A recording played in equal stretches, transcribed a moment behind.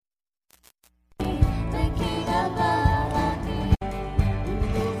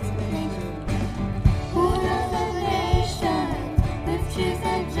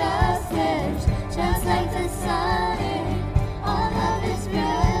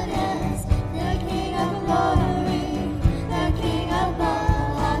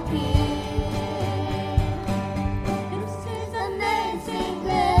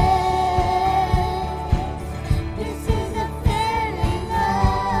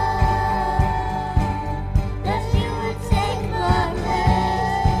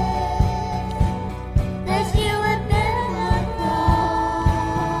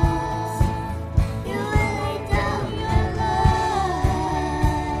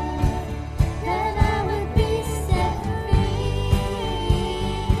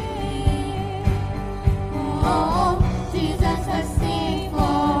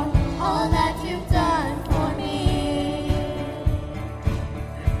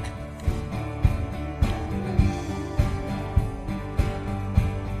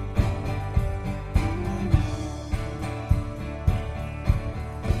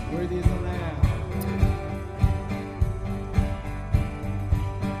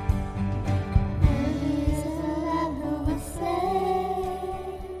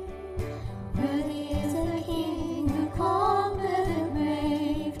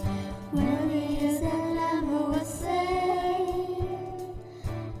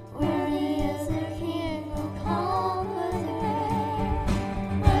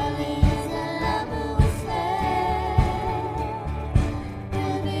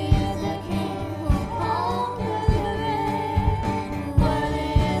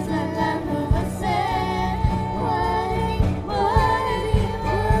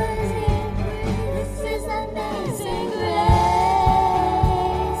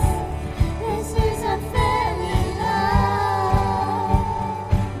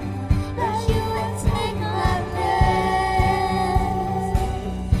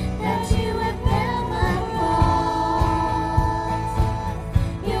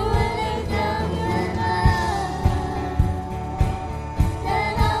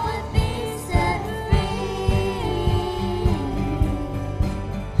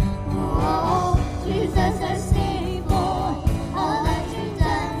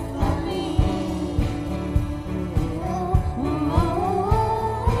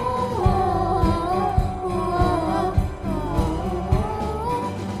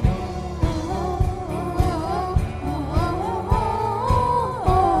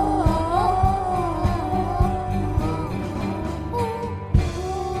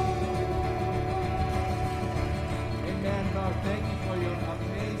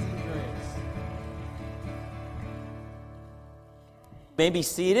may be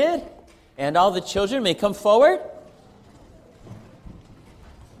seated, and all the children may come forward.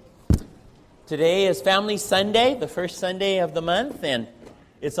 Today is Family Sunday, the first Sunday of the month, and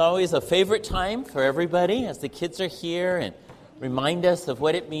it's always a favorite time for everybody as the kids are here and remind us of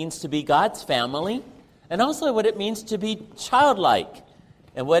what it means to be God's family, and also what it means to be childlike,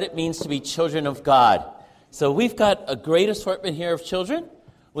 and what it means to be children of God. So we've got a great assortment here of children.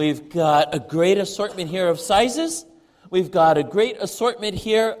 We've got a great assortment here of sizes. We've got a great assortment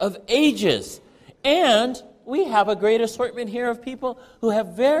here of ages. And we have a great assortment here of people who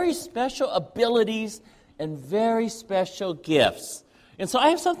have very special abilities and very special gifts. And so I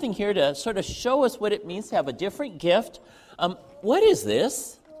have something here to sort of show us what it means to have a different gift. What is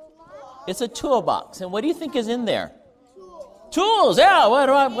this? It's a toolbox. And what do you think is in there? Tools. Yeah,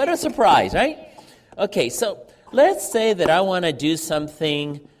 what a surprise, right? Okay, so let's say that I want to do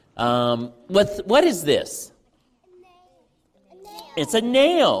something. What is this? It's a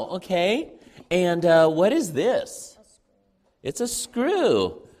nail, okay? And what is this? It's a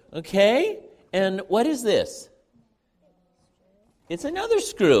screw, okay? And what is this? It's another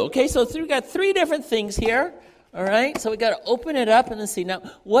screw, okay? So we've got three different things here, all right? So we got to open it up and then see. Now,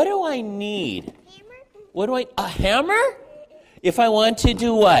 what do I need? A hammer? If I want to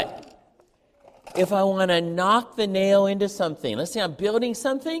do what? If I want to knock the nail into something. Let's say I'm building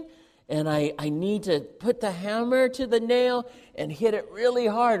something, and I need to put the hammer to the nail and hit it really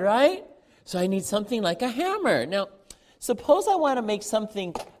hard, right? So I need something like a hammer. Now, suppose I want to make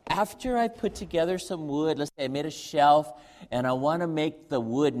something after I put together some wood. Let's say I made a shelf, and I want to make the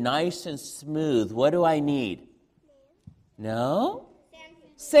wood nice and smooth. What do I need? No?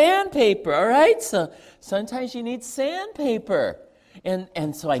 Sandpaper, all right? So sometimes you need sandpaper.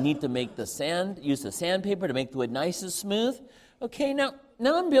 And so I need to make use the sandpaper to make the wood nice and smooth. Okay, now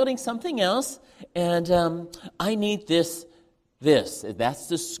I'm building something else, and I need this. That's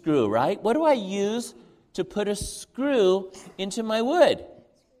the screw, right? What do I use to put a screw into my wood?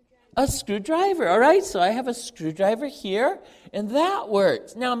 A screwdriver, all right? So I have a screwdriver here, and that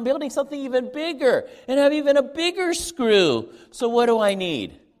works. Now I'm building something even bigger, and I have even a bigger screw. So what do I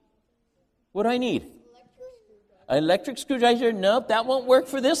need? What do I need? An electric screwdriver? Nope, that won't work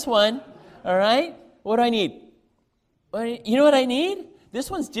for this one, all right? What do I need? You know what I need?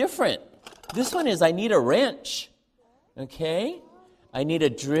 This one's different. This one is I need a wrench, okay? I need a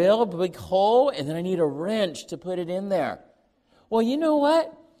drill, a big hole, and then I need a wrench to put it in there. Well, you know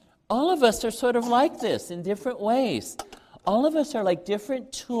what? All of us are sort of like this in different ways. All of us are like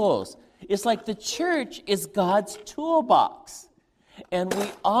different tools. It's like the church is God's toolbox. And we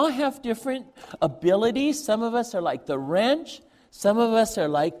all have different abilities. Some of us are like the wrench. Some of us are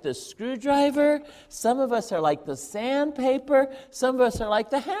like the screwdriver. Some of us are like the sandpaper. Some of us are like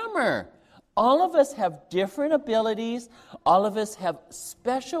the hammer. All of us have different abilities. All of us have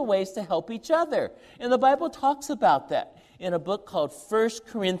special ways to help each other. And the Bible talks about that in a book called 1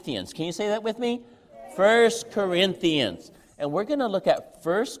 Corinthians. Can you say that with me? 1 Corinthians. And we're going to look at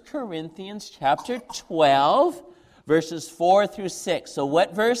 1 Corinthians chapter 12, verses 4 through 6. So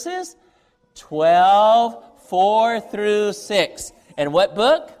what verses? 12, 4 through 6. And what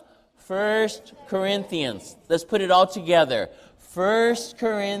book? 1 Corinthians. Let's put it all together. 1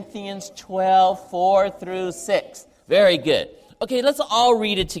 Corinthians 12, 4 through 6. Very good. Okay, let's all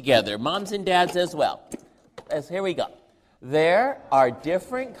read it together. Moms and dads as well. Here we go. There are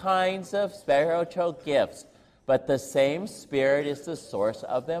different kinds of spiritual gifts, but the same Spirit is the source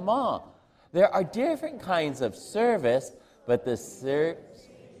of them all. There are different kinds of service, but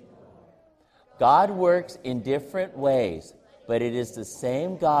God works in different ways, but it is the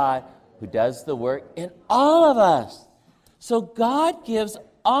same God who does the work in all of us. So God gives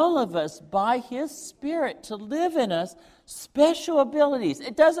all of us, by His Spirit, to live in us special abilities.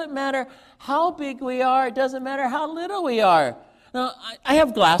 It doesn't matter how big we are. It doesn't matter how little we are. Now, I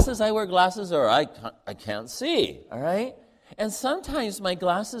have glasses. I wear glasses or I can't see, all right? And sometimes my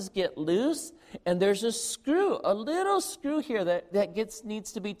glasses get loose, and there's a little screw here that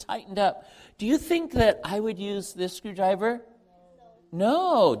needs to be tightened up. Do you think that I would use this screwdriver?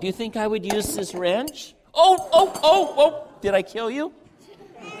 No. Do you think I would use this wrench? Oh. Did I kill you?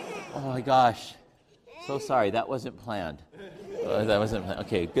 Oh, my gosh. So sorry. That wasn't planned.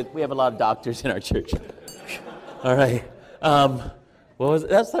 Okay, good. We have a lot of doctors in our church. All right.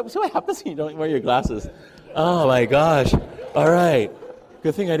 That's what happens when you don't wear your glasses. Oh, my gosh. All right.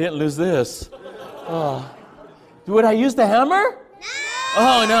 Good thing I didn't lose this. Oh. Would I use the hammer?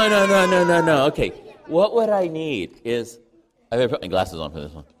 No. Oh, no. Okay. What would I need is... I better put my glasses on for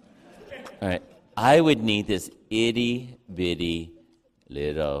this one. All right. I would need this itty-bitty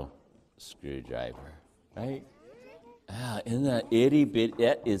little screwdriver, right? Isn't that itty bit?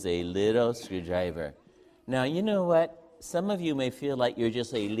 That is a little screwdriver. Now, you know what? Some of you may feel like you're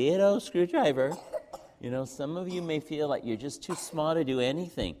just a little screwdriver. Some of you may feel like you're just too small to do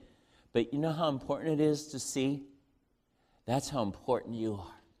anything. But you know how important it is to see? That's how important you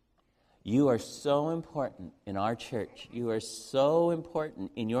are. You are so important in our church. You are so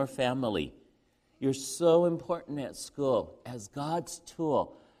important in your family. You're so important at school as God's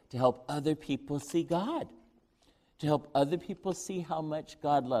tool to help other people see God, to help other people see how much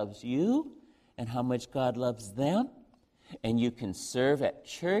God loves you and how much God loves them. And you can serve at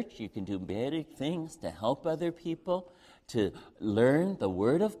church. You can do many things to help other people, to learn the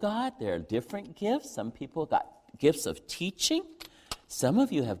Word of God. There are different gifts. Some people got gifts of teaching. Some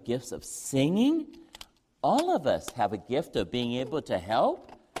of you have gifts of singing. All of us have a gift of being able to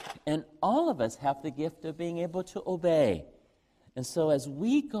help. And all of us have the gift of being able to obey. And so as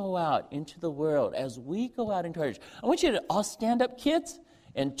we go out into the world, as we go out into our church, I want you to all stand up, kids,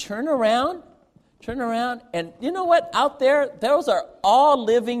 and turn around. And you know what? Out there, those are all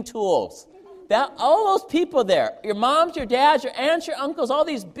living tools. All those people there, your moms, your dads, your aunts, your uncles, all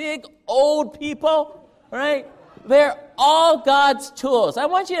these big old people, right? They're all God's tools. I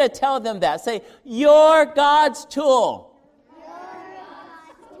want you to tell them that. Say, you're God's tool.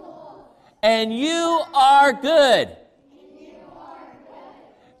 And you are good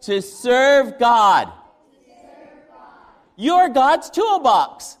to serve God. You're God's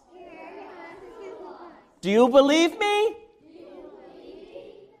toolbox. Do you believe me?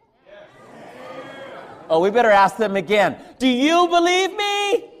 Oh, we better ask them again. Do you believe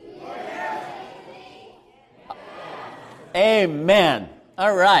me? Amen.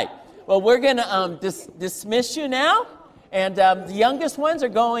 All right. Well, we're going to dismiss you now. And the youngest ones are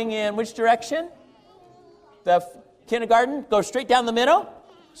going in which direction? The kindergarten? Go straight down the middle.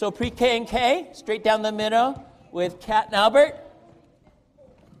 So pre-K and K, straight down the middle with Kat and Albert.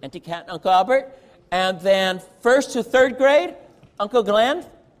 Auntie Kat and Uncle Albert. And then 1st to 3rd grade, Uncle Glenn,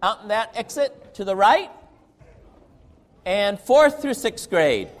 out in that exit to the right. And 4th through 6th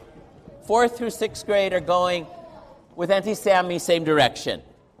grade. 4th through 6th grade are going with Auntie Sammy, same direction.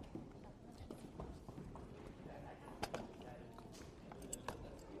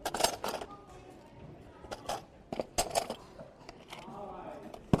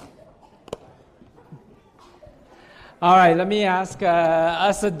 All right, let me ask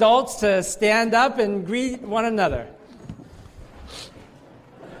us adults to stand up and greet one another.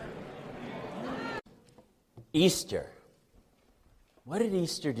 Easter. What did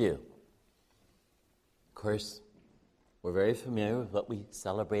Easter do? Of course, we're very familiar with what we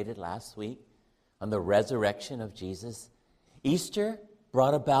celebrated last week on the resurrection of Jesus. Easter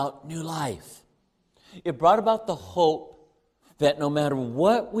brought about new life. It brought about the hope that no matter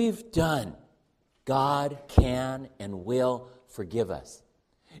what we've done, God can and will forgive us.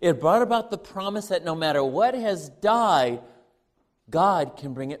 It brought about the promise that no matter what has died, God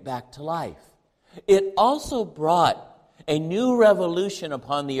can bring it back to life. It also brought a new revolution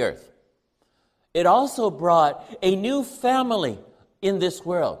upon the earth. It also brought a new family in this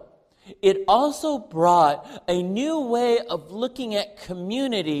world. It also brought a new way of looking at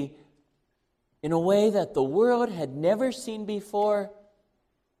community in a way that the world had never seen before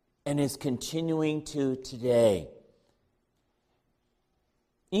and is continuing to today.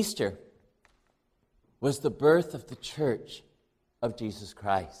 Easter was the birth of the Church of Jesus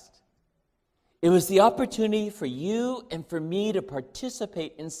Christ. It was the opportunity for you and for me to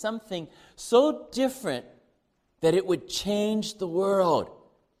participate in something so different that it would change the world.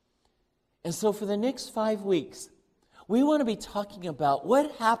 And so for the next 5 weeks, we want to be talking about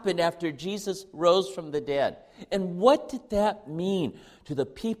what happened after Jesus rose from the dead. And what did that mean to the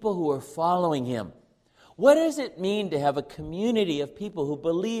people who are following him? What does it mean to have a community of people who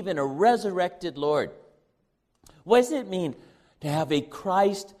believe in a resurrected Lord? What does it mean to have a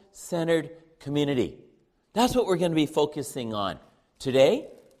Christ-centered community? That's what we're going to be focusing on today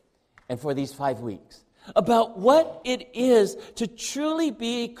and for these 5 weeks. About what it is to truly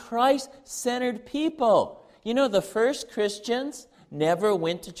be Christ-centered people. You know, the first Christians never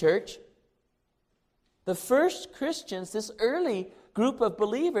went to church. The first Christians, this early group of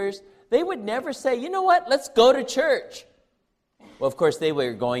believers, they would never say, you know what, let's go to church. Well, of course, they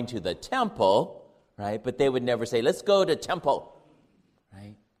were going to the temple, right? But they would never say, let's go to temple,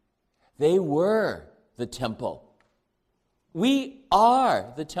 right? They were the temple. We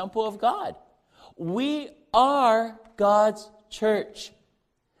are the temple of God. We are God's church.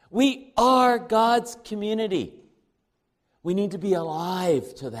 We are God's community. We need to be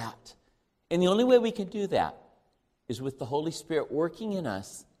alive to that. And the only way we can do that is with the Holy Spirit working in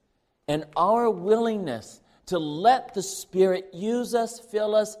us and our willingness to let the Spirit use us,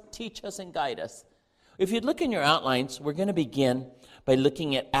 fill us, teach us, and guide us. If you'd look in your outlines, we're going to begin by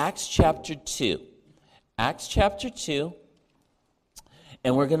looking at Acts chapter 2. Acts chapter 2,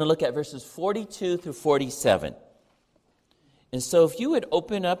 and we're going to look at verses 42 through 47. And so if you would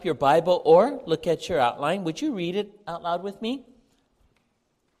open up your Bible or look at your outline, would you read it out loud with me?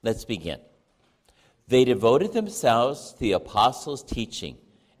 Let's begin. They devoted themselves to the apostles' teaching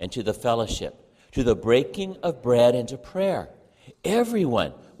and to the fellowship, to the breaking of bread and to prayer.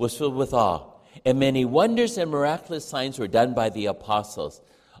 Everyone was filled with awe, and many wonders and miraculous signs were done by the apostles.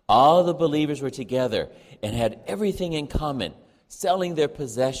 All the believers were together and had everything in common, selling their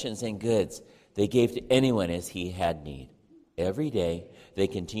possessions and goods. They gave to anyone as he had need. Every day they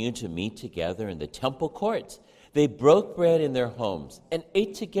continued to meet together in the temple courts. They broke bread in their homes and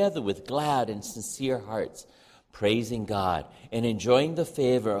ate together with glad and sincere hearts, praising God and enjoying the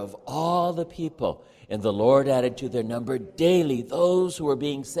favor of all the people. And the Lord added to their number daily those who were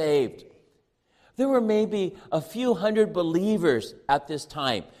being saved. There were maybe a few hundred believers at this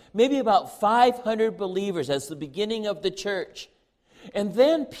time, maybe about 500 believers as the beginning of the church. And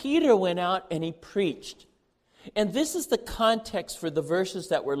then Peter went out and he preached. And this is the context for the verses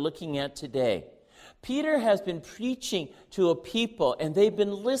that we're looking at today. Peter has been preaching to a people, and they've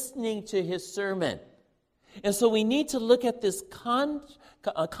been listening to his sermon. And so we need to look at this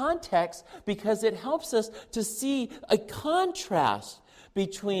context because it helps us to see a contrast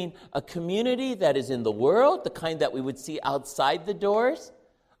between a community that is in the world, the kind that we would see outside the doors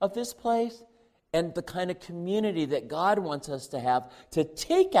of this place, and the kind of community that God wants us to have to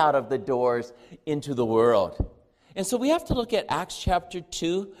take out of the doors into the world. And so we have to look at Acts chapter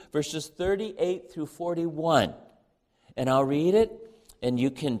 2, verses 38 through 41. And I'll read it, and you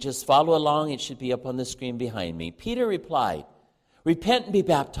can just follow along. It should be up on the screen behind me. Peter replied, "Repent and be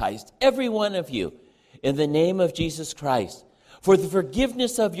baptized, every one of you, in the name of Jesus Christ, for the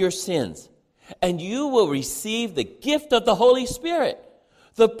forgiveness of your sins, and you will receive the gift of the Holy Spirit.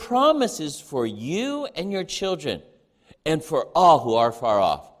 The promise is for you and your children, and for all who are far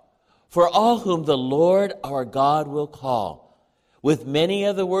off, for all whom the Lord our God will call." With many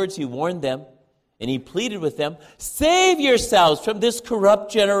other words he warned them, and he pleaded with them, "Save yourselves from this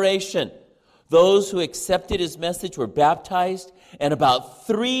corrupt generation." Those who accepted his message were baptized, and about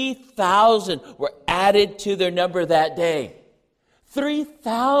 3,000 were added to their number that day.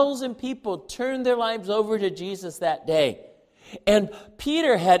 3,000 people turned their lives over to Jesus that day. And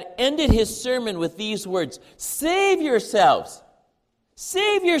Peter had ended his sermon with these words, "Save yourselves.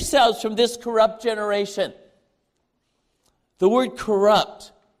 Save yourselves from this corrupt generation." The word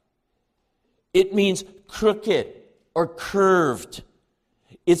corrupt, it means crooked or curved.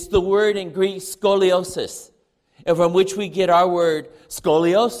 It's the word in Greek scoliosis, and from which we get our word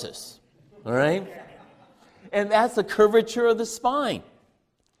scoliosis. All right? And that's the curvature of the spine.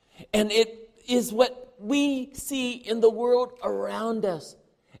 And it is what we see in the world around us,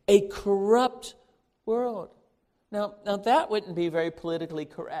 a corrupt world. Now that wouldn't be very politically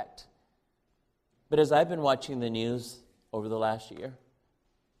correct. But as I've been watching the news over the last year,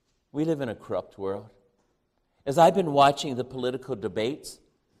 we live in a corrupt world. As I've been watching the political debates,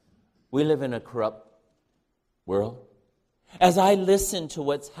 we live in a corrupt world. As I listen to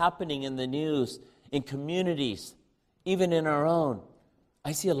what's happening in the news, in communities, even in our own,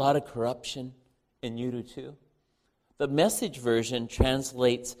 I see a lot of corruption, and you do too. The Message version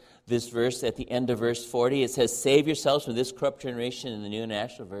translates this verse at the end of verse 40. It says, "Save yourselves from this corrupt generation," in the New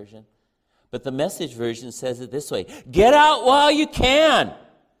International Version. But the Message version says it this way: "Get out while you can.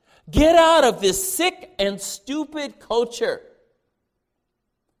 Get out of this sick and stupid culture."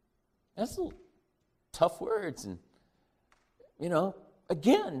 That's tough words, and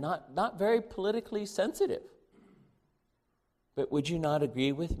again, not very politically sensitive. But would you not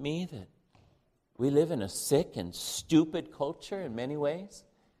agree with me that we live in a sick and stupid culture in many ways?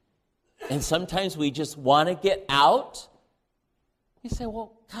 And sometimes we just want to get out. You say,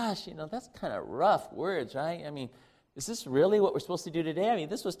 well, gosh, that's kind of rough words, right? I mean, is this really what we're supposed to do today? I mean,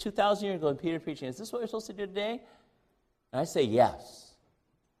 this was 2,000 years ago in Peter preaching. Is this what we're supposed to do today? And I say yes.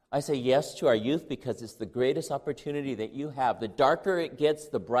 I say yes to our youth because it's the greatest opportunity that you have. The darker it gets,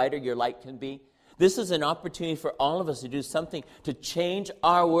 the brighter your light can be. This is an opportunity for all of us to do something to change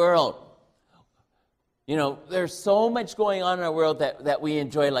our world. There's so much going on in our world that we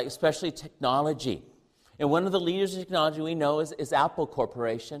enjoy, like especially technology. And one of the leaders of technology we know is Apple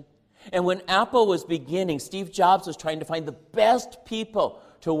Corporation. And when Apple was beginning, Steve Jobs was trying to find the best people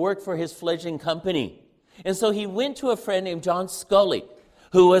to work for his fledgling company. And so he went to a friend named John Sculley,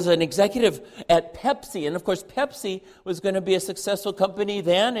 who was an executive at Pepsi. And of course, Pepsi was going to be a successful company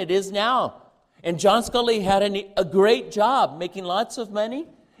then, it is now. And John Scully had a great job making lots of money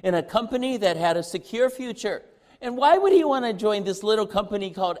in a company that had a secure future. And why would he want to join this little company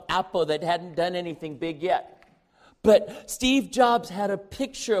called Apple that hadn't done anything big yet? But Steve Jobs had a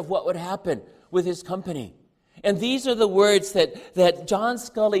picture of what would happen with his company. And these are the words that John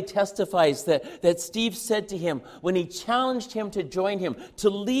Scully testifies that Steve said to him when he challenged him to join him, to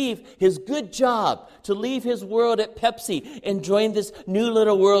leave his good job, to leave his world at Pepsi and join this new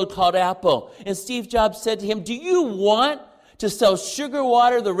little world called Apple. And Steve Jobs said to him, do you want to sell sugar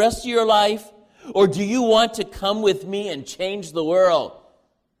water the rest of your life? Or do you want to come with me and change the world?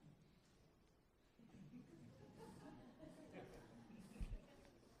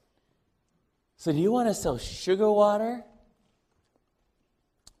 So do you want to sell sugar water?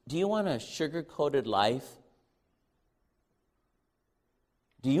 Do you want a sugar-coated life?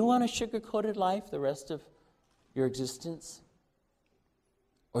 Do you want a sugar-coated life the rest of your existence?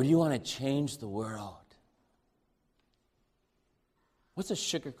 Or do you want to change the world? What's a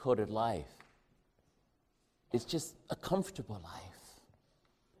sugar-coated life? It's just a comfortable life.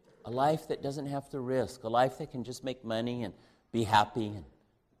 A life that doesn't have to risk. A life that can just make money and be happy and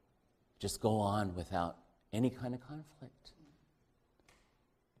just go on without any kind of conflict.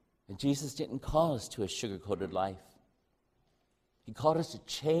 And Jesus didn't call us to a sugar-coated life. He called us to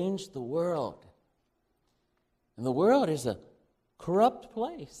change the world. And the world is a corrupt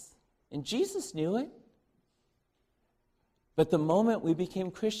place. And Jesus knew it. But the moment we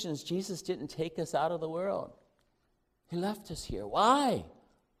became Christians, Jesus didn't take us out of the world. He left us here. Why?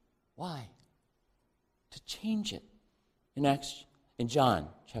 Why? To change it. In John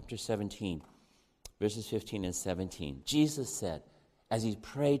chapter 17, verses 15 and 17, Jesus said, as he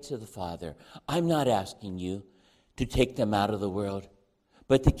prayed to the Father, I'm not asking you to take them out of the world,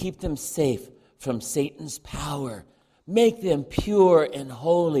 but to keep them safe from Satan's power. Make them pure and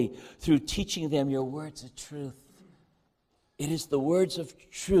holy through teaching them your words of truth. It is the words of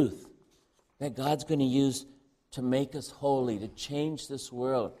truth that God's going to use to make us holy, to change this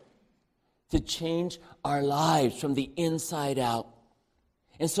world, to change our lives from the inside out.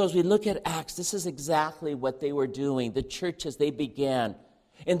 And so as we look at Acts, this is exactly what they were doing, the church as they began.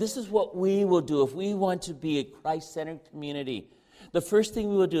 And this is what we will do if we want to be a Christ-centered community. The first thing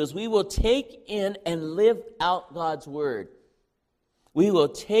we will do is we will take in and live out God's word. We will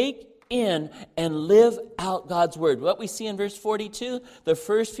take in and live out God's word. What we see in verse 42, the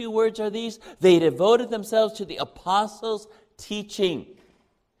first few words are these: they devoted themselves to the apostles' teaching.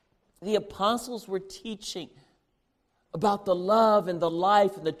 The apostles were teaching about the love and the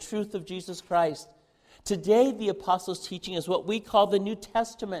life and the truth of Jesus Christ. Today, the apostles' teaching is what we call the New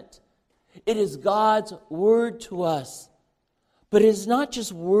Testament. It is God's word to us. But it is not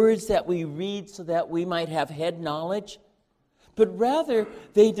just words that we read so that we might have head knowledge, but rather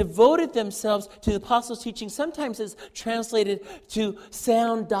they devoted themselves to the apostles' teaching. Sometimes it's translated to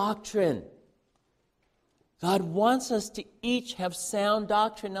sound doctrine. God wants us to each have sound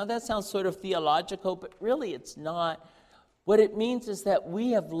doctrine. Now that sounds sort of theological, but really it's not. What it means is that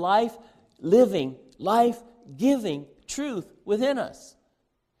we have life-living, life-giving truth within us.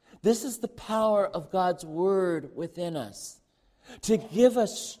 This is the power of God's word within us to give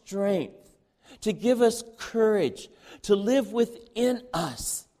us strength, to give us courage, to live within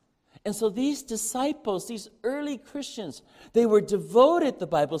us. And so these disciples, these early Christians, they were devoted, the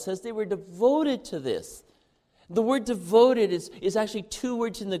Bible says, they were devoted to this. The word devoted is actually two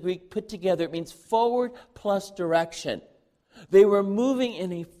words in the Greek put together. It means forward plus direction. They were moving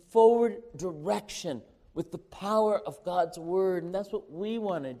in a forward direction with the power of God's word, and that's what we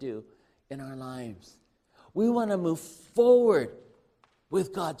want to do in our lives. We want to move forward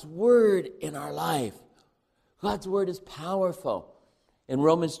with God's word in our life. God's word is powerful. In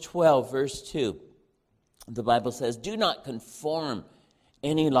Romans 12, verse 2, the Bible says, do not conform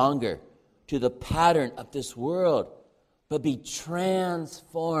any longer to the pattern of this world, but be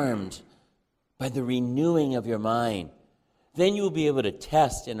transformed by the renewing of your mind. Then you will be able to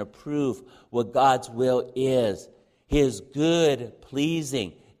test and approve what God's will is, his good,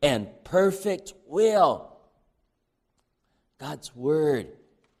 pleasing, and perfect will. God's word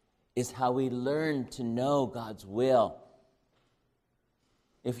is how we learn to know God's will.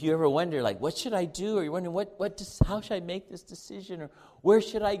 If you ever wonder, like, what should I do? Or you're wondering, how should I make this decision? Or where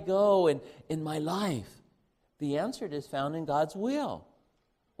should I go in my life? The answer is found in God's will.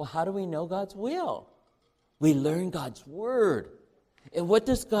 Well, how do we know God's will? We learn God's word. And what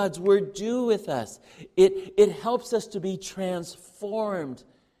does God's word do with us? It helps us to be transformed.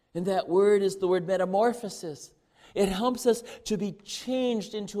 And that word is the word it helps us to be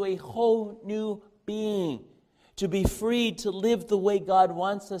changed into a whole new being, to be freed to live the way God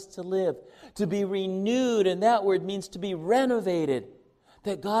wants us to live, to be renewed, and that word means to be renovated,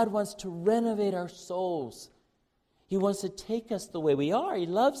 that God wants to renovate our souls. He wants to take us the way we are. He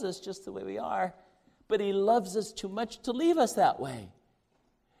loves us just the way we are, but He loves us too much to leave us that way.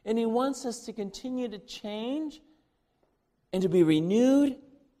 And He wants us to continue to change and to be renewed,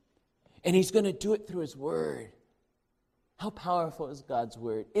 and He's going to do it through His Word. How powerful is God's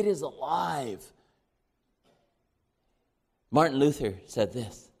Word? It is alive. Martin Luther said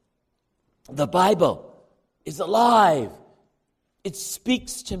this: the Bible is alive. It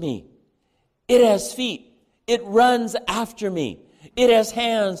speaks to me. It has feet. It runs after me. It has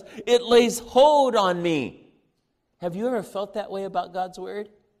hands. It lays hold on me. Have you ever felt that way about God's Word?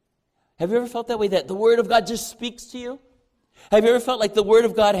 Have you ever felt that way, that the Word of God just speaks to you? Have you ever felt like the Word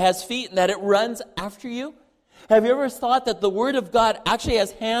of God has feet and that it runs after you? Have you ever thought that the Word of God actually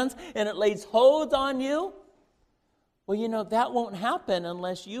has hands and it lays hold on you? Well, you know, that won't happen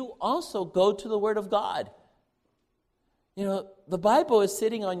unless you also go to the Word of God. You know, the Bible is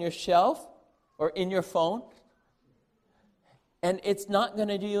sitting on your shelf or in your phone, and it's not going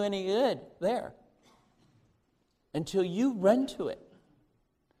to do you any good there until you run to it,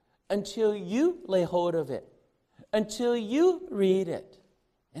 until you lay hold of it, until you read it.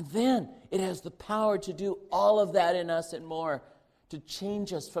 And then it has the power to do all of that in us and more, to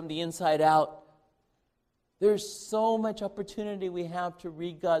change us from the inside out. There's so much opportunity we have to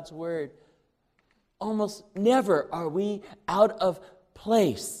read God's Word. Almost never are we out of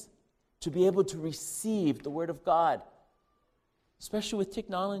place to be able to receive the Word of God, especially with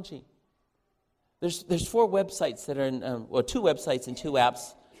technology. There's 4 websites that are in, 2 websites and 2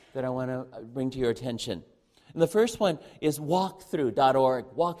 apps that I want to bring to your attention. And the first one is walkthrough.org,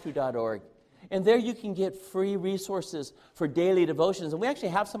 walkthrough.org. And there you can get free resources for daily devotions. And we actually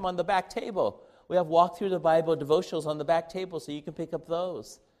have some on the back table. We have Walk Through the Bible devotionals on the back table, so you can pick up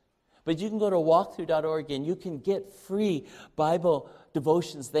those. But you can go to walkthrough.org and you can get free Bible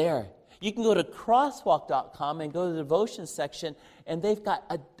devotions there. You can go to crosswalk.com and go to the devotions section, and they've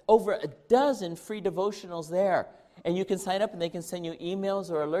got over a dozen free devotionals there. And you can sign up and they can send you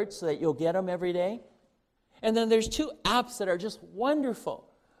emails or alerts so that you'll get them every day. And then there's 2 apps that are just wonderful.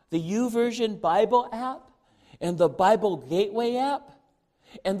 The YouVersion Bible app and the Bible Gateway app.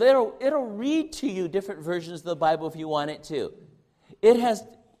 And it'll read to you different versions of the Bible if you want it to. It has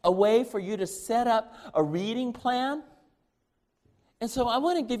a way for you to set up a reading plan. And so I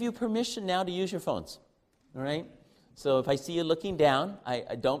want to give you permission now to use your phones. All right? So if I see you looking down,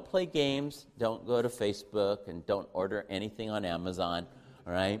 I don't play games, don't go to Facebook, and don't order anything on Amazon.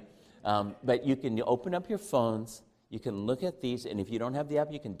 All right? But you can open up your phones, you can look at these, and if you don't have the app,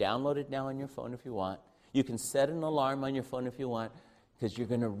 you can download it now on your phone if you want. You can set an alarm on your phone if you want, because you're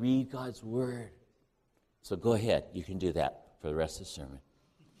going to read God's Word. So go ahead, you can do that for the rest of the sermon.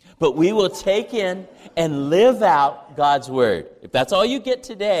 But we will take in and live out God's Word. If that's all you get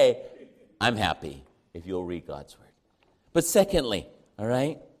today, I'm happy if you'll read God's Word. But secondly, all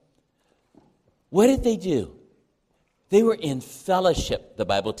right, what did they do? They were in fellowship, the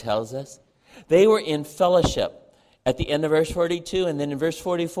Bible tells us. They were in fellowship. At the end of verse 42 and then in verse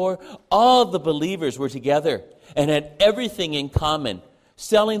 44, all the believers were together and had everything in common,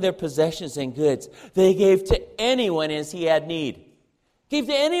 selling their possessions and goods. They gave to anyone as he had need. Gave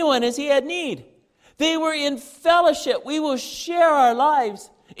to anyone as he had need. They were in fellowship. We will share our lives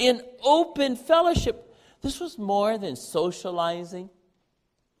in open fellowship. This was more than socializing.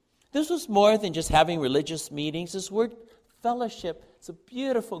 This was more than just having religious meetings. This word fellowship, it's a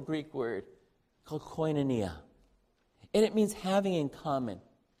beautiful Greek word called koinonia. And it means having in common.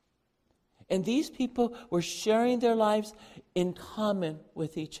 And these people were sharing their lives in common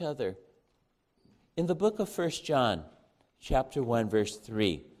with each other. In the book of 1 John, chapter 1, verse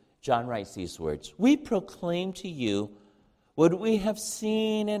 3, John writes these words: "We proclaim to you what we have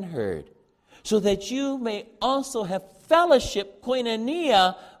seen and heard, so that you may also have fellowship,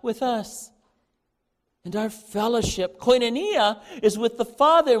 koinonia, with us. And our fellowship, koinonia, is with the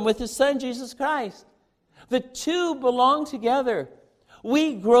Father and with His Son, Jesus Christ. The two belong together.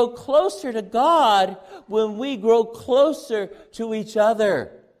 We grow closer to God when we grow closer to each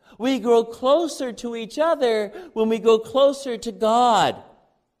other. We grow closer to each other when we go closer to God.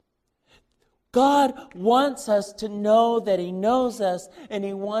 God wants us to know that He knows us, and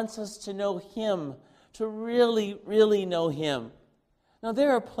He wants us to know Him, to really, really know Him. Now,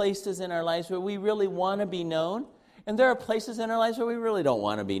 there are places in our lives where we really want to be known, and there are places in our lives where we really don't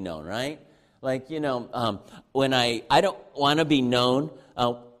want to be known, right? Like, when I don't want to be known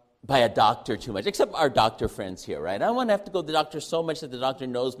by a doctor too much, except our doctor friends here, right? I don't want to have to go to the doctor so much that the doctor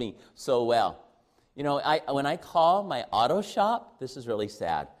knows me so well. You know, when I call my auto shop, this is really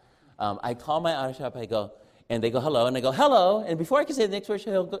sad. I call my auto shop, I go, and they go, hello, and I go, hello, and before I can say the next word,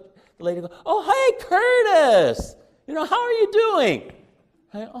 the lady goes, oh, hey, Curtis, you know, how are you doing?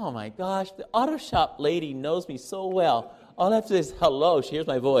 Oh my gosh, the auto shop lady knows me so well. All I have to say is hello. She hears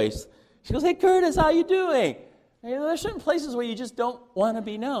my voice. She goes, hey, Curtis, how are you doing? You know, there's certain places where you just don't want to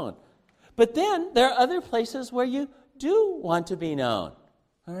be known. But then there are other places where you do want to be known,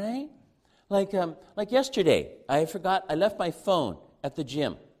 all right? Like yesterday, I left my phone at the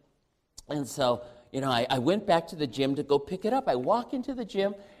gym. And so, you know, I went back to the gym to go pick it up. I walk into the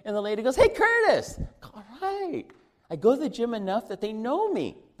gym, and the lady goes, hey, Curtis. All right. I go to the gym enough that they know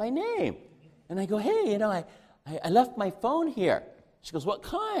me by name. And I go, hey, you know, I left my phone here. She goes, what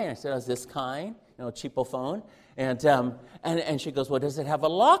kind? I said, oh, it's this kind, you know, cheapo phone. And she goes, well, does it have a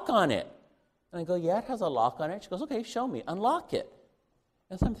lock on it? And I go, yeah, it has a lock on it. She goes, okay, show me, unlock it.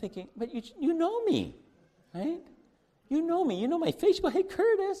 And so I'm thinking, but you know me, right? You know me, you know my face. You go, hey,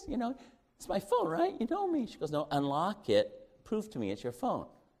 Curtis, you know, it's my phone, right? You know me. She goes, no, unlock it, prove to me it's your phone.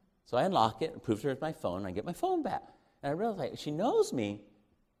 So I unlock it and prove to her it's my phone, and I get my phone back. And I realize she knows me,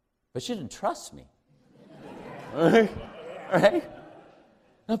 but she didn't trust me. Right?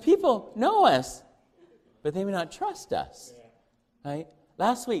 Now, people know us, but they may not trust us. Right?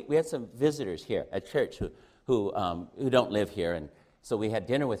 Last week, we had some visitors here at church who don't live here, and so we had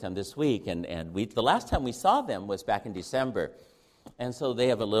dinner with them this week, and the last time we saw them was back in December. And so they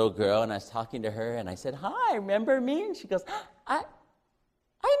have a little girl, and I was talking to her, and I said, hi, remember me? And she goes, I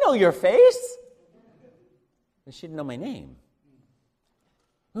know your face. But she didn't know my name.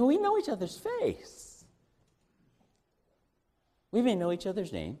 Well, we know each other's face. We may know each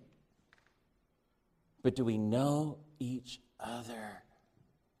other's name, but do we know each other?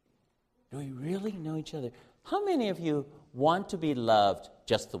 Do we really know each other? How many of you want to be loved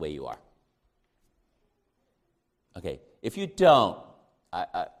just the way you are? Okay, if you don't,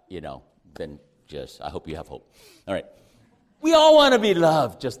 then just, I hope you have hope. All right. We all want to be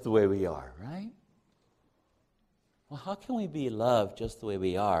loved just the way we are, right? Well, how can we be loved just the way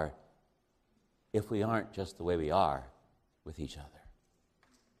we are if we aren't just the way we are with each other?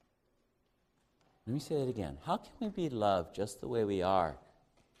 Let me say that again. How can we be loved just the way we are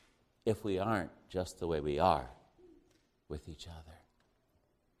if we aren't just the way we are with each other?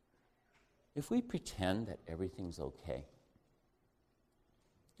 If we pretend that everything's okay,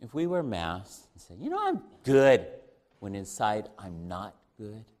 if we wear masks and say, you know, I'm good, when inside I'm not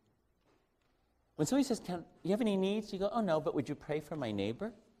good. When somebody says, do you have any needs? You go, oh no, but would you pray for my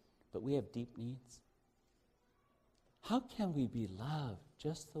neighbor? But we have deep needs. How can we be loved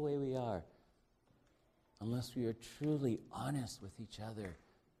just the way we are unless we are truly honest with each other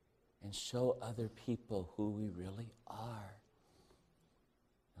and show other people who we really are?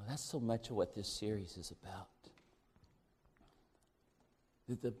 Now, that's so much of what this series is about.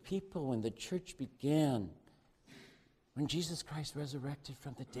 That the people, when the church began, when Jesus Christ resurrected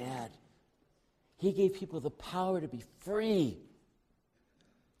from the dead, he gave people the power to be free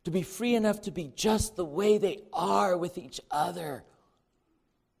enough to be just the way they are with each other,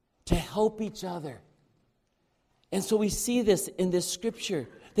 to help each other. And so we see this in this scripture.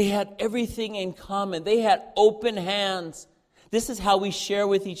 They had everything in common. They had open hands. This is how we share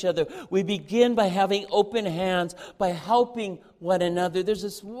with each other. We begin by having open hands, by helping one another. There's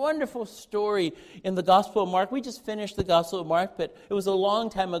this wonderful story in the Gospel of Mark. We just finished the Gospel of Mark, but it was a long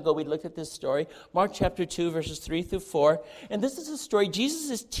time ago we looked at this story. Mark chapter 2, verses 3 through 4. And this is a story.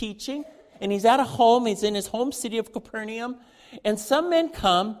 Jesus is teaching, and he's at a home. He's in his home city of Capernaum. And some men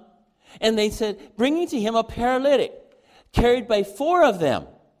come, and they said, bringing to him a paralytic, carried by 4 of them.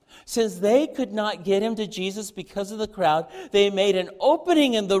 Since they could not get him to Jesus because of the crowd, they made an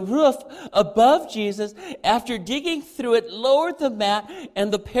opening in the roof above Jesus. After digging through it, lowered the mat,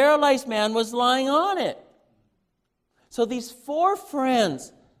 and the paralyzed man was lying on it. So these 4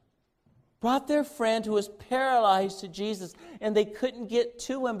 friends brought their friend who was paralyzed to Jesus, and they couldn't get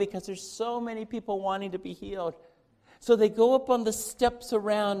to him because there's so many people wanting to be healed. So they go up on the steps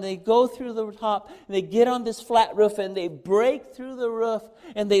around, they go through the top, and they get on this flat roof, and they break through the roof,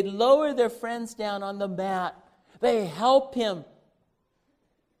 and they lower their friends down on the mat. They help him.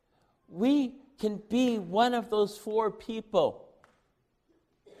 We can be one of those 4 people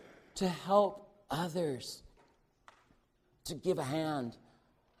to help others, to give a hand.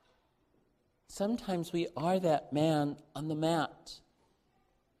 Sometimes we are that man on the mat.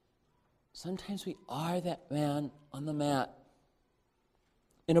 Sometimes we are that man on the mat.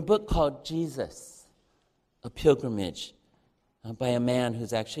 In a book called Jesus, A Pilgrimage, by a man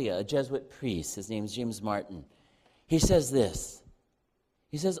who's actually a Jesuit priest, his name's James Martin, he says this.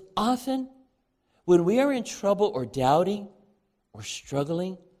 He says, often When we are in trouble or doubting or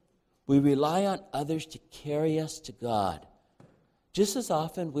struggling, we rely on others to carry us to God. Just as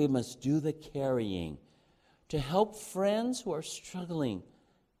often, we must do the carrying to help friends who are struggling.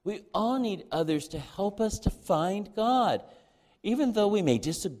 We all need others to help us to find God. Even though we may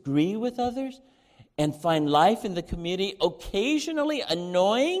disagree with others and find life in the community occasionally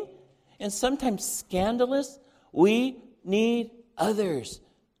annoying and sometimes scandalous, we need others.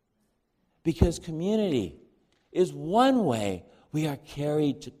 Because community is one way we are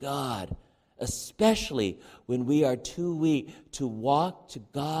carried to God, especially when we are too weak to walk to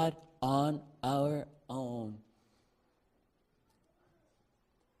God on our own.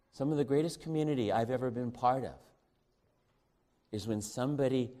 Some of the greatest community I've ever been part of is when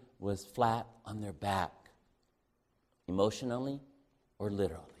somebody was flat on their back, emotionally or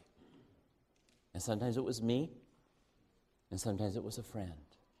literally. And sometimes it was me, and sometimes it was a friend.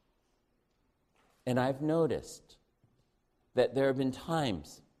 And I've noticed that there have been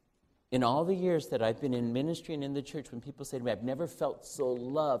times in all the years that I've been in ministry and in the church when people say to me, I've never felt so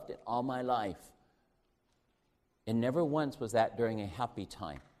loved in all my life. And never once was that during a happy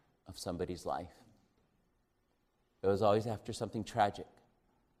time of somebody's life. It was always after something tragic,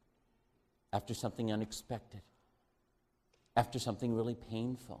 after something unexpected, after something really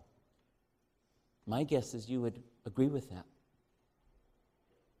painful. My guess is you would agree with that.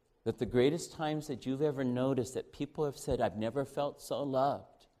 That the greatest times that you've ever noticed that people have said, I've never felt so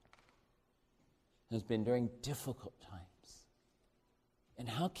loved, has been during difficult times. And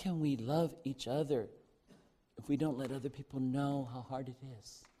how can we love each other if we don't let other people know how hard it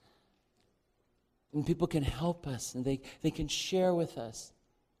is? And people can help us, and they can share with us.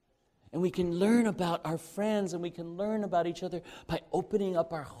 And we can learn about our friends, and we can learn about each other by opening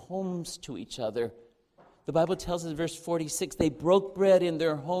up our homes to each other. The Bible tells us in verse 46, they broke bread in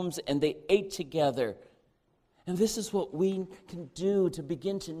their homes and they ate together. And this is what we can do to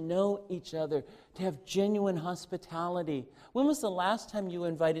begin to know each other, to have genuine hospitality. When was the last time you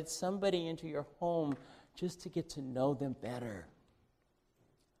invited somebody into your home just to get to know them better?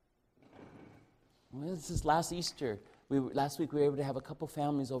 Well, this is last Easter. Last week we were able to have a couple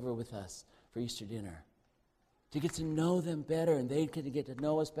families over with us for Easter dinner, to get to know them better, and they could get to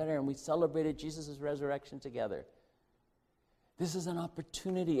know us better, and we celebrated Jesus' resurrection together. This is an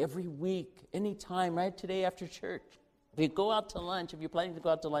opportunity every week, anytime, right today after church. If you go out to lunch, if you're planning to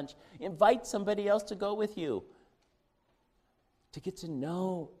go out to lunch, invite somebody else to go with you, to get to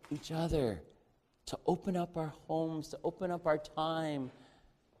know each other, to open up our homes, to open up our time,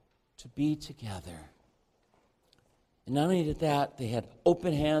 to be together. And not only did that, they had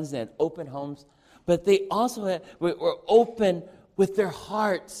open hands, they had open homes, but they also were open with their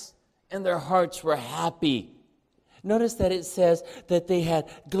hearts, and their hearts were happy. Notice that it says that they had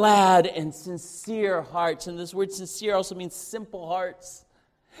glad and sincere hearts, and this word sincere also means simple hearts.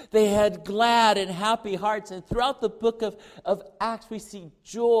 They had glad and happy hearts, and throughout the book of Acts we see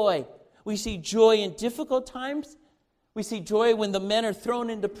joy. We see joy in difficult times. We see joy when the men are thrown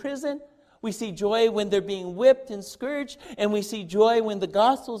into prison. We see joy when they're being whipped and scourged, and we see joy when the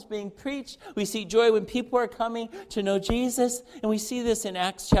gospel is being preached. We see joy when people are coming to know Jesus, and we see this in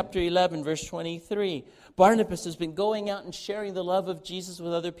Acts chapter 11, verse 23. Barnabas has been going out and sharing the love of Jesus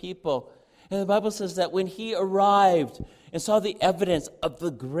with other people. And the Bible says that when he arrived and saw the evidence of the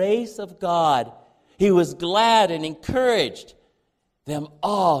grace of God, he was glad and encouraged them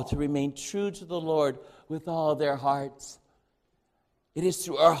all to remain true to the Lord with all their hearts. It is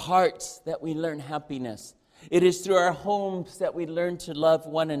through our hearts that we learn happiness. It is through our homes that we learn to love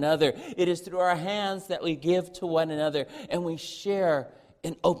one another. It is through our hands that we give to one another, and we share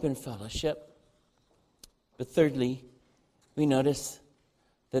in open fellowship. But thirdly, we notice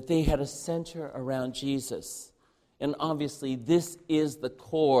that they had a center around Jesus. And obviously, this is the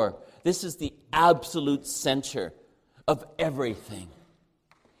core. This is the absolute center of everything.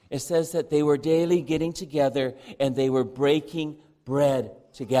 It says that they were daily getting together and they were breaking bread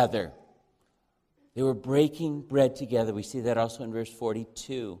together. They were breaking bread together. We see that also in verse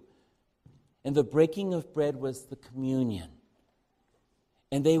 42. And the breaking of bread was the communion.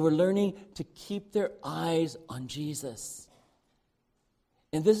 And they were learning to keep their eyes on Jesus.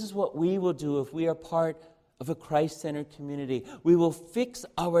 And this is what we will do if we are part of a Christ-centered community. We will fix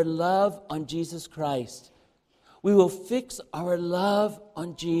our love on Jesus Christ. We will fix our love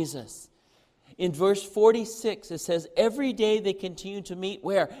on Jesus. In verse 46, it says, every day they continued to meet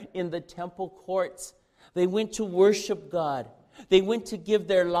where? In the temple courts. They went to worship God. They went to give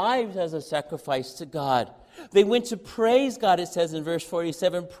their lives as a sacrifice to God. They went to praise God, it says in verse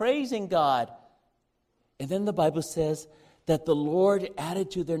 47, praising God. And then the Bible says that the Lord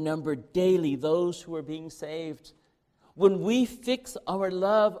added to their number daily those who were being saved. When we fix our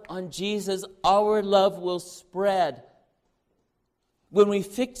love on Jesus, our love will spread. When we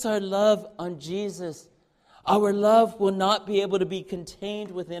fix our love on Jesus, our love will not be able to be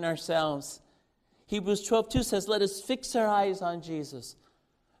contained within ourselves. Hebrews 12:2 says, let us fix our eyes on Jesus,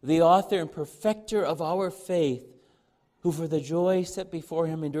 the author and perfecter of our faith, who for the joy set before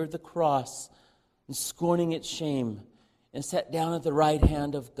him endured the cross, and scorning its shame, and sat down at the right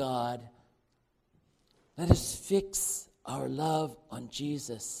hand of God. Let us fix our love on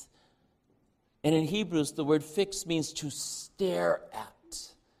Jesus. And in Hebrews, the word fix means to stare at.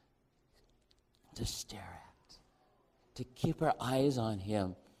 To stare at. To keep our eyes on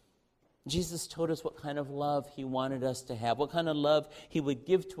him. Jesus told us what kind of love he wanted us to have, what kind of love he would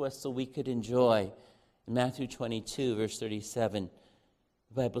give to us so we could enjoy. In Matthew 22, verse 37,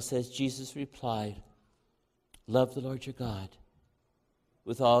 the Bible says, Jesus replied, love the Lord your God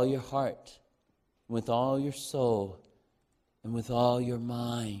with all your heart, with all your soul, and with all your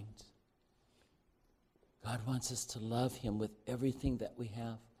mind. God wants us to love him with everything that we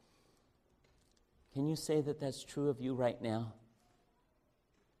have. Can you say that that's true of you right now?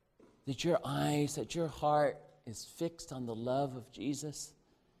 That your eyes, that your heart is fixed on the love of Jesus?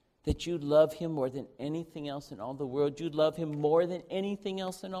 That you love him more than anything else in all the world? You love him more than anything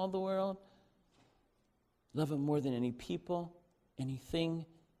else in all the world? Love him more than any people, anything,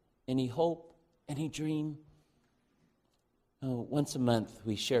 any hope, any dream? Oh, once a month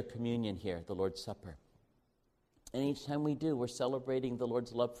we share communion here, the Lord's Supper. And each time we do, we're celebrating the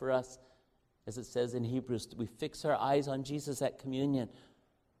Lord's love for us. As it says in Hebrews, we fix our eyes on Jesus at communion,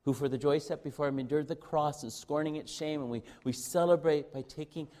 who for the joy set before him endured the cross and scorning its shame. And we celebrate by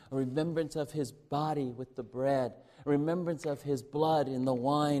taking a remembrance of his body with the bread, a remembrance of his blood in the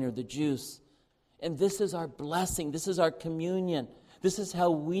wine or the juice. And this is our blessing. This is our communion. This is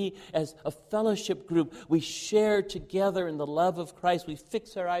how we, as a fellowship group, we share together in the love of Christ. We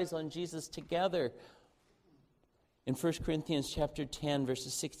fix our eyes on Jesus together. In 1 Corinthians chapter 10,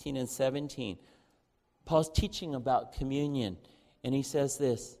 verses 16 and 17, Paul's teaching about communion. And he says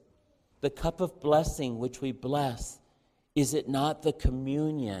this, the cup of blessing which we bless, is it not the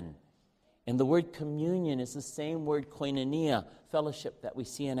communion? And the word communion is the same word koinonia, fellowship, that we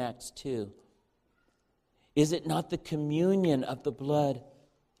see in Acts 2. Is it not the communion of the blood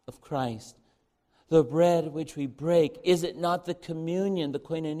of Christ? The bread which we break, is it not the communion, the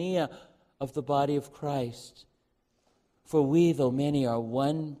koinonia of the body of Christ? For we, though many, are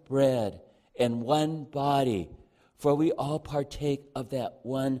one bread and one body, for we all partake of that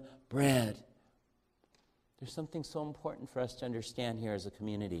one bread. There's something so important for us to understand here as a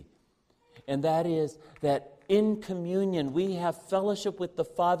community. And that is that in communion we have fellowship with the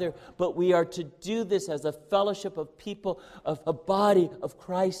Father, but we are to do this as a fellowship of people, of a body of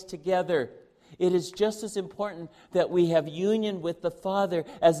Christ together. It is just as important that we have union with the Father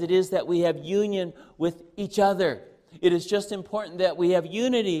as it is that we have union with each other. It is just important that we have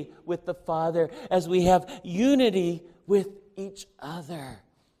unity with the Father as we have unity with each other.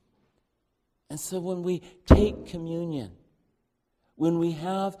 And so when we take communion, when we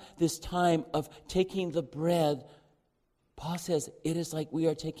have this time of taking the bread, Paul says it is like we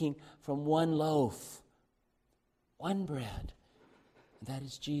are taking from one loaf, one bread, and that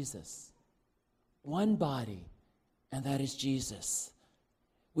is Jesus. One body, and that is Jesus.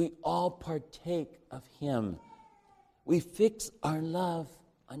 We all partake of him. We fix our love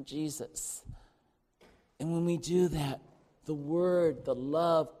on Jesus. And when we do that, the word, the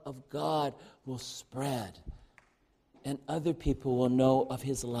love of God will spread. And other people will know of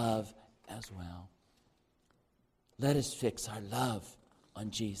his love as well. Let us fix our love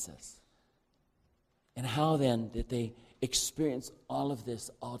on Jesus. And how then did they experience all of this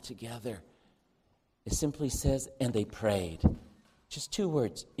all together? It simply says, and they prayed. Just two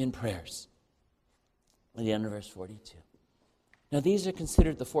words, in prayers. At the end of verse 42. Now these are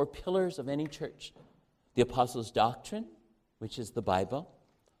considered the four pillars of any church. The apostles' doctrine, which is the Bible.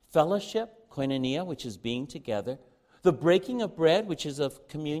 Fellowship, koinonia, which is being together. The breaking of bread, which is of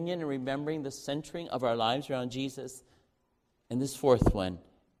communion and remembering the centering of our lives around Jesus. And this fourth one,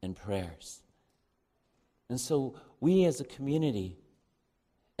 in prayers. And so we as a community,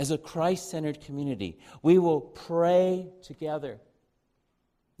 as a Christ-centered community, we will pray together.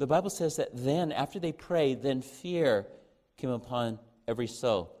 The Bible says that then, after they prayed, then fear came upon every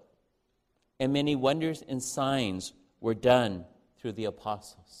soul. And many wonders and signs were done through the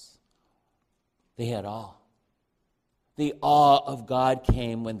apostles. They had awe. The awe of God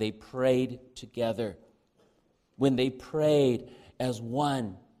came when they prayed together. When they prayed as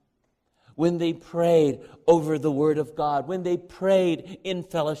one. when they prayed over the Word of God, when they prayed in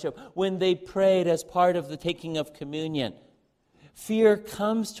fellowship, when they prayed as part of the taking of communion. Fear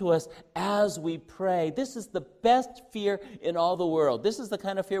comes to us as we pray. This is the best fear in all the world. This is the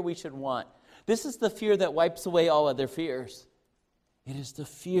kind of fear we should want. This is the fear that wipes away all other fears. It is the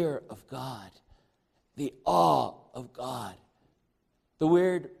fear of God, the awe of God. The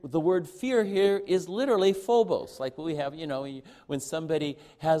word fear here is literally phobos, like we have, when somebody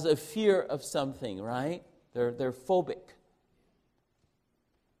has a fear of something, right? They're phobic.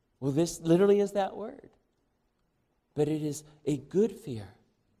 Well, this literally is that word. But it is a good fear.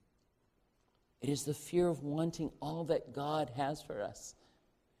 It is the fear of wanting all that God has for us.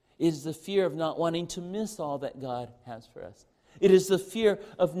 It is the fear of not wanting to miss all that God has for us. It is the fear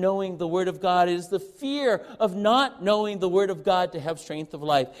of knowing the Word of God. It is the fear of not knowing the Word of God to have strength of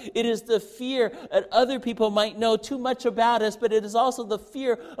life. It is the fear that other people might know too much about us, but it is also the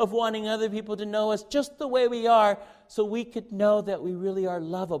fear of wanting other people to know us just the way we are, so we could know that we really are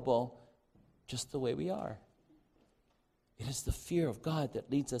lovable just the way we are. It is the fear of God that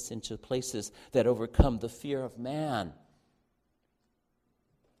leads us into places that overcome the fear of man.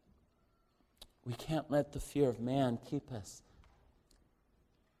 We can't let the fear of man keep us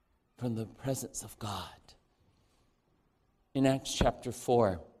from the presence of God. In Acts chapter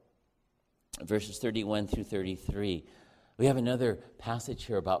 4, verses 31 through 33, we have another passage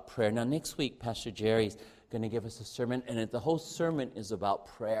here about prayer. Now, next week, Pastor Jerry's going to give us a sermon, and the whole sermon is about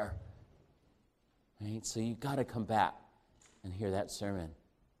prayer. Right? So you've got to come back and hear that sermon.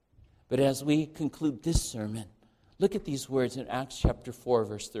 But as we conclude this sermon, look at these words in Acts chapter 4,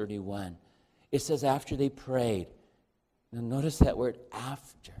 verse 31. It says, after they prayed. Now notice that word,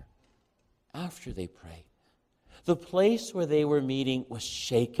 after. After they prayed. The place where they were meeting was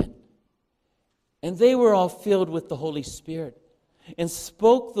shaken. And they were all filled with the Holy Spirit and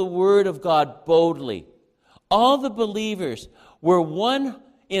spoke the word of God boldly. All the believers were one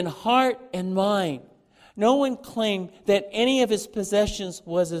in heart and mind. No one claimed that any of his possessions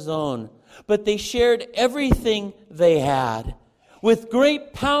was his own, but they shared everything they had. With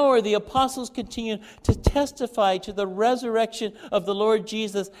great power, the apostles continued to testify to the resurrection of the Lord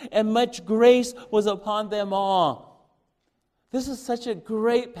Jesus, and much grace was upon them all. This is such a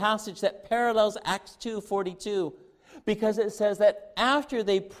great passage that parallels Acts 2:42, because it says that after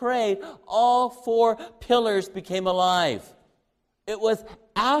they prayed, all four pillars became alive. It was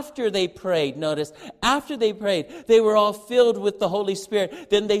after they prayed, notice, after they prayed, they were all filled with the Holy Spirit.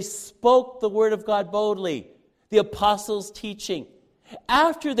 Then they spoke the word of God boldly, the apostles' teaching.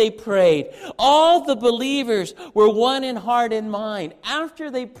 After they prayed, all the believers were one in heart and mind. After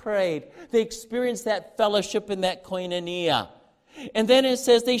they prayed, they experienced that fellowship and that koinonia. And then it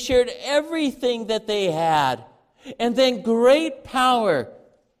says they shared everything that they had. And then great power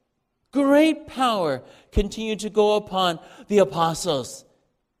continued to go upon the apostles.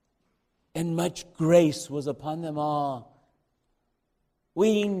 And much grace was upon them all.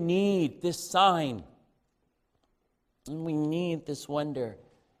 We need this sign. And we need this wonder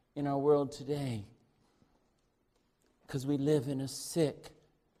in our world today. Because we live in a sick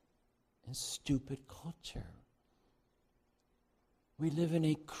and stupid culture. We live in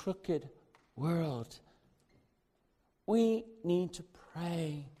a crooked world. We need to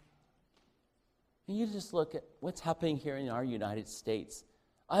pray. And you just look at what's happening here in our United States.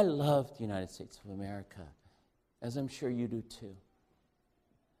 I love the United States of America, as I'm sure you do too.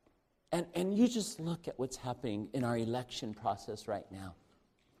 And you just look at what's happening in our election process right now.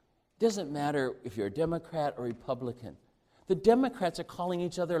 It doesn't matter if you're a Democrat or Republican. The Democrats are calling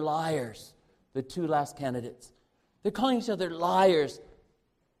each other liars, the two last candidates. They're calling each other liars,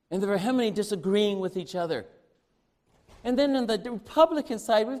 and they're vehemently disagreeing with each other. And then on the Republican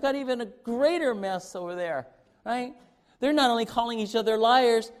side, we've got even a greater mess over there, right? They're not only calling each other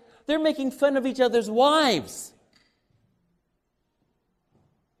liars, they're making fun of each other's wives.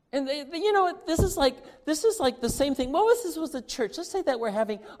 And this is like the same thing. What was this was the church? Let's say that we're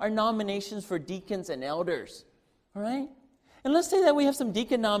having our nominations for deacons and elders, all right? And let's say that we have some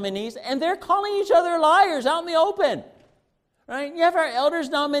deacon nominees, and they're calling each other liars out in the open, right? You have our elders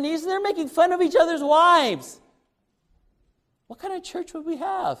nominees, and they're making fun of each other's wives. What kind of church would we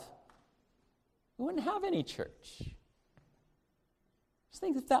have? We wouldn't have any church. Just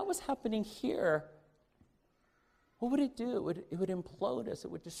think if that was happening here, what would it do? It would implode us.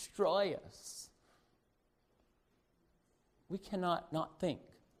 It would destroy us. We cannot not think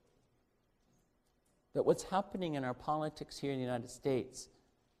that what's happening in our politics here in the United States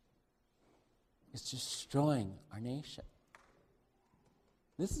is destroying our nation.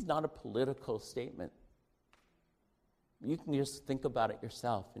 This is not a political statement. You can just think about it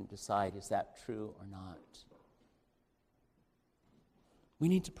yourself and decide, is that true or not? We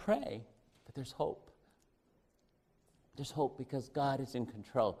need to pray, but there's hope. There's hope because God is in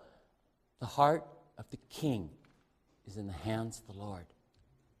control. The heart of the king is in the hands of the Lord.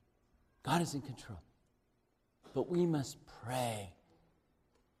 God is in control. But we must pray.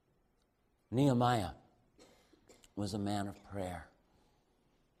 Nehemiah was a man of prayer.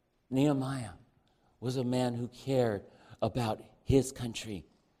 Nehemiah was a man who cared about his country,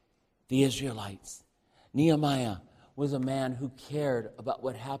 the Israelites. Nehemiah was a man who cared about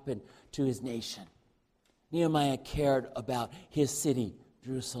what happened to his nation. Nehemiah cared about his city,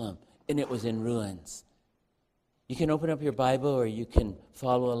 Jerusalem, and it was in ruins. You can open up your Bible or you can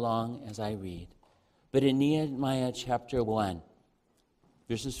follow along as I read. But in Nehemiah chapter 1,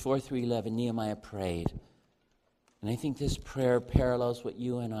 verses 4 through 11, Nehemiah prayed. And I think this prayer parallels what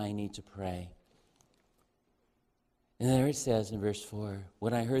you and I need to pray. And there it says in verse 4,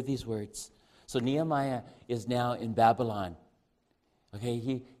 when I heard these words, so Nehemiah is now in Babylon.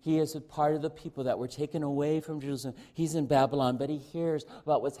 Okay, he is a part of the people that were taken away from Jerusalem. He's in Babylon, but he hears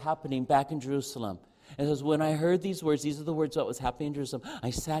about what's happening back in Jerusalem. And says, when I heard these words, these are the words of what was happening in Jerusalem,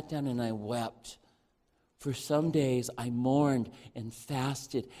 I sat down and I wept. For some days I mourned and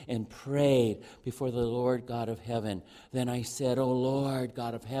fasted and prayed before the Lord God of heaven. Then I said, O Lord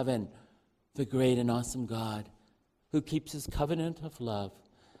God of heaven, the great and awesome God, who keeps his covenant of love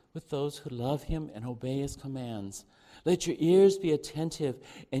with those who love him and obey his commands. Let your ears be attentive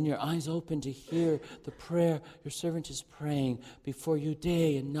and your eyes open to hear the prayer your servant is praying before you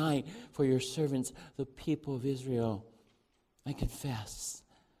day and night for your servants, the people of Israel. I confess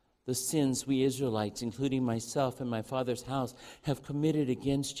the sins we Israelites, including myself and my father's house, have committed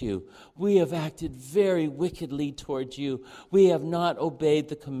against you. We have acted very wickedly toward you. We have not obeyed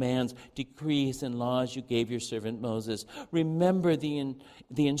the commands, decrees, and laws you gave your servant Moses. Remember the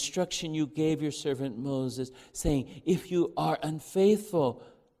instruction you gave your servant Moses, saying, if you are unfaithful,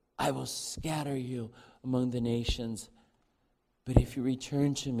 I will scatter you among the nations. But if you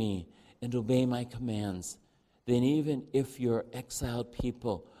return to me and obey my commands, then even if your exiled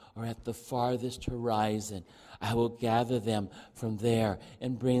people or at the farthest horizon, I will gather them from there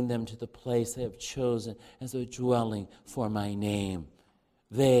and bring them to the place I have chosen as a dwelling for my name.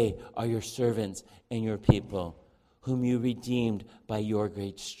 They are your servants and your people, whom you redeemed by your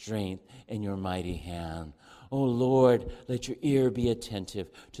great strength and your mighty hand. O Lord, let your ear be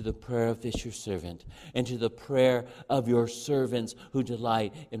attentive to the prayer of this your servant and to the prayer of your servants who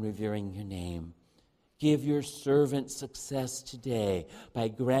delight in revering your name. Give your servant success today by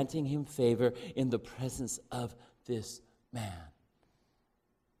granting him favor in the presence of this man.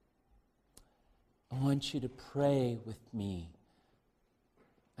 I want you to pray with me.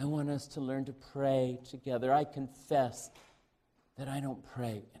 I want us to learn to pray together. I confess that I don't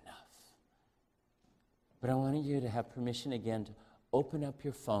pray enough. But I want you to have permission again to open up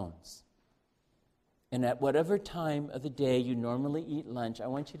your phones. And at whatever time of the day you normally eat lunch, I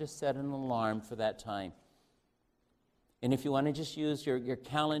want you to set an alarm for that time. And if you want to just use your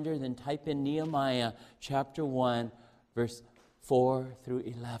calendar, then type in Nehemiah chapter 1, verse 4 through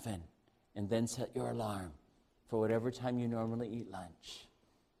 11. And then set your alarm for whatever time you normally eat lunch.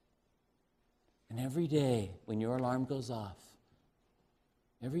 And every day when your alarm goes off,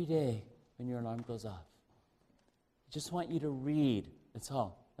 I just want you to read. That's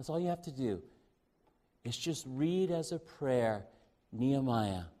all. That's all you have to do. It's just read as a prayer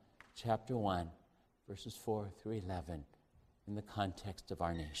Nehemiah chapter 1, verses 4 through 11 in the context of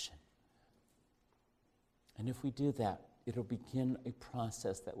our nation. And if we do that, it'll begin a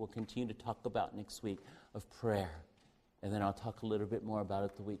process that we'll continue to talk about next week of prayer. And then I'll talk a little bit more about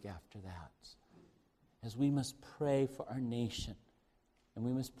it the week after that. As we must pray for our nation, and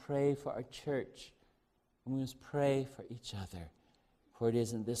we must pray for our church, and we must pray for each other. For it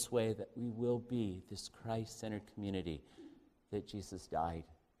is in this way that we will be this Christ-centered community that Jesus died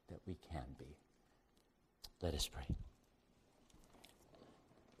that we can be. Let us pray.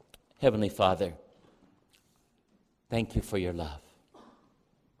 Heavenly Father, thank you for your love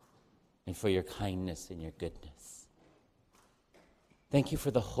and for your kindness and your goodness. Thank you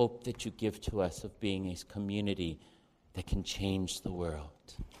for the hope that you give to us of being a community that can change the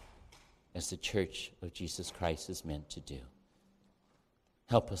world as the Church of Jesus Christ is meant to do.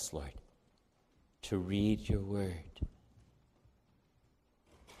 Help us, Lord, to read your word.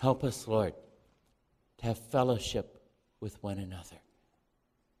 Help us, Lord, to have fellowship with one another.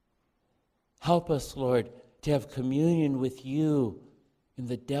 Help us, Lord, to have communion with you in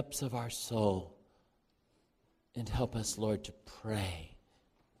the depths of our soul. And help us, Lord, to pray.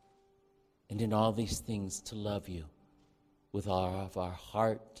 And in all these things to love you with all of our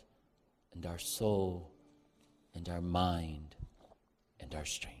heart and our soul and our mind and our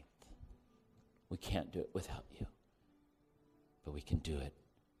strength. We can't do it without you, but we can do it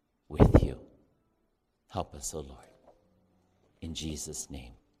with you. Help us, O Lord. In Jesus'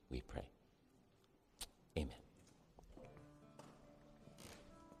 name we pray. Amen.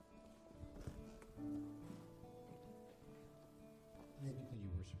 Maybe continue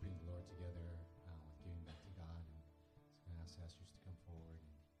worshiping the Lord together, giving back to God. And just going to ask pastors to come forward.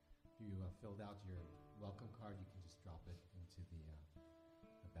 And if you filled out your welcome card, you can just drop it into the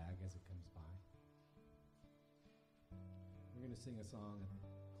bag as it comes by. We're going to sing a song and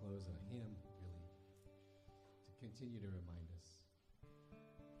close a hymn, really, to continue to remind us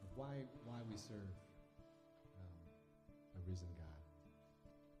of why we serve a risen God.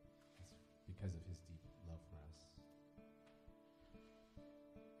 It's because of his deep love for us.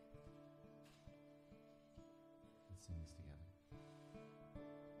 Let's sing this together.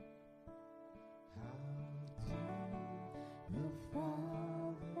 How deep the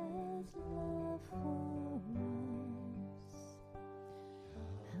Father's love for us,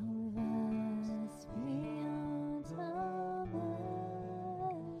 how vast beyond our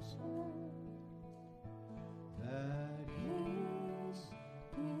measure, that he should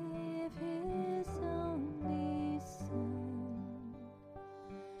give his only Son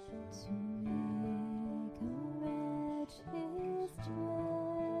to make a wretch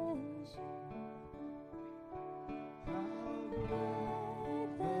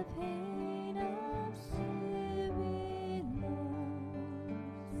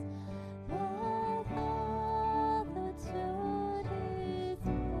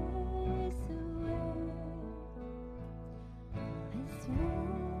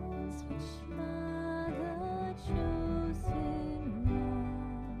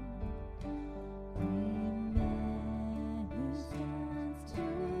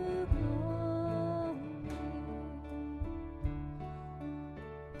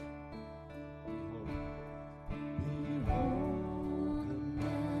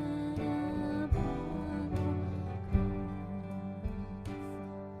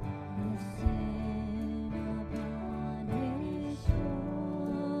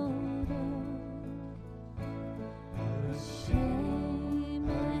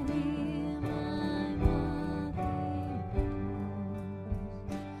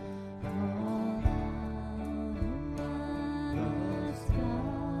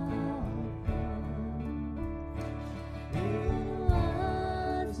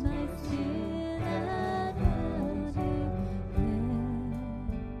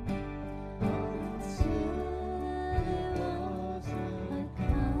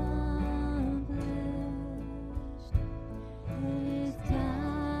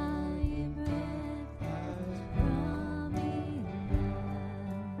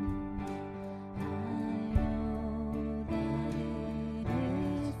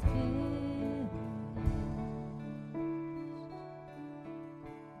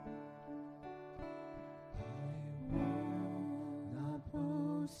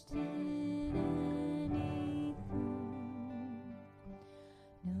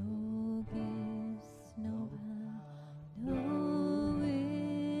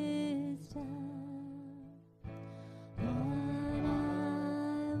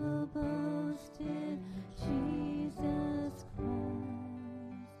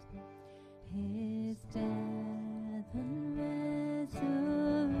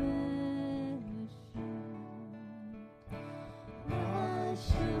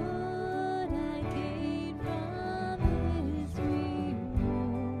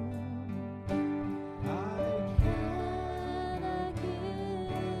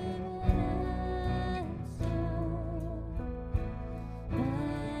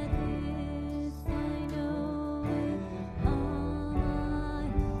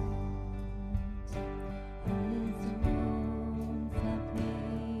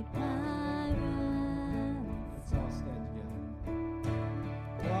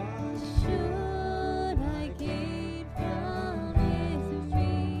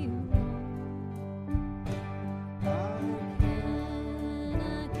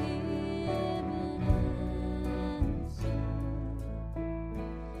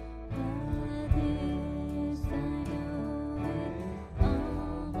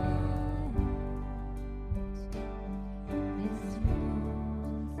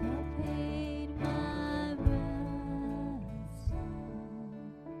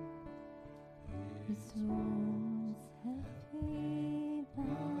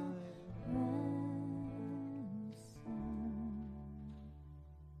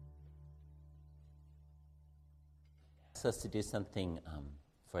ask us to do something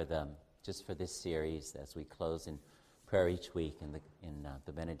just for this series as we close in prayer each week in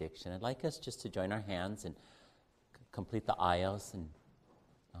the benediction. I'd like us just to join our hands and complete the aisles, and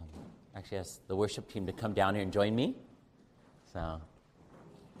actually ask the worship team to come down here and join me. So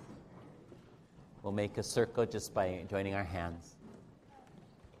we'll make a circle just by joining our hands.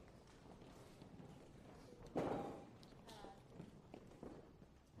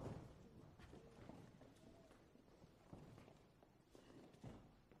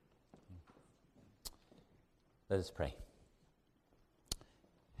 Let us pray.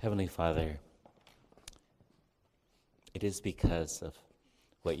 Heavenly Father, it is because of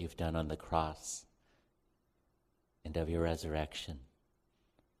what you've done on the cross and of your resurrection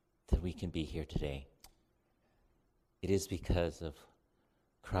that we can be here today. It is because of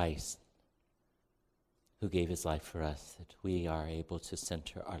Christ who gave his life for us that we are able to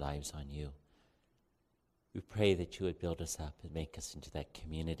center our lives on you. We pray that you would build us up and make us into that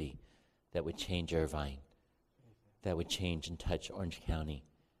community that would change Irvine, that would change and touch Orange County,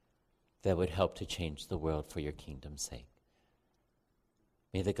 that would help to change the world for your kingdom's sake.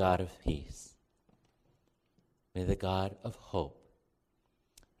 May the God of peace, may the God of hope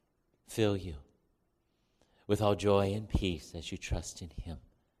fill you with all joy and peace as you trust in him,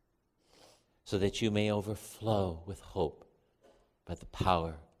 so that you may overflow with hope by the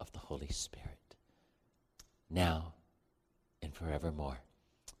power of the Holy Spirit, now and forevermore.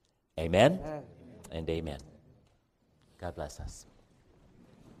 Amen, and amen. God bless us.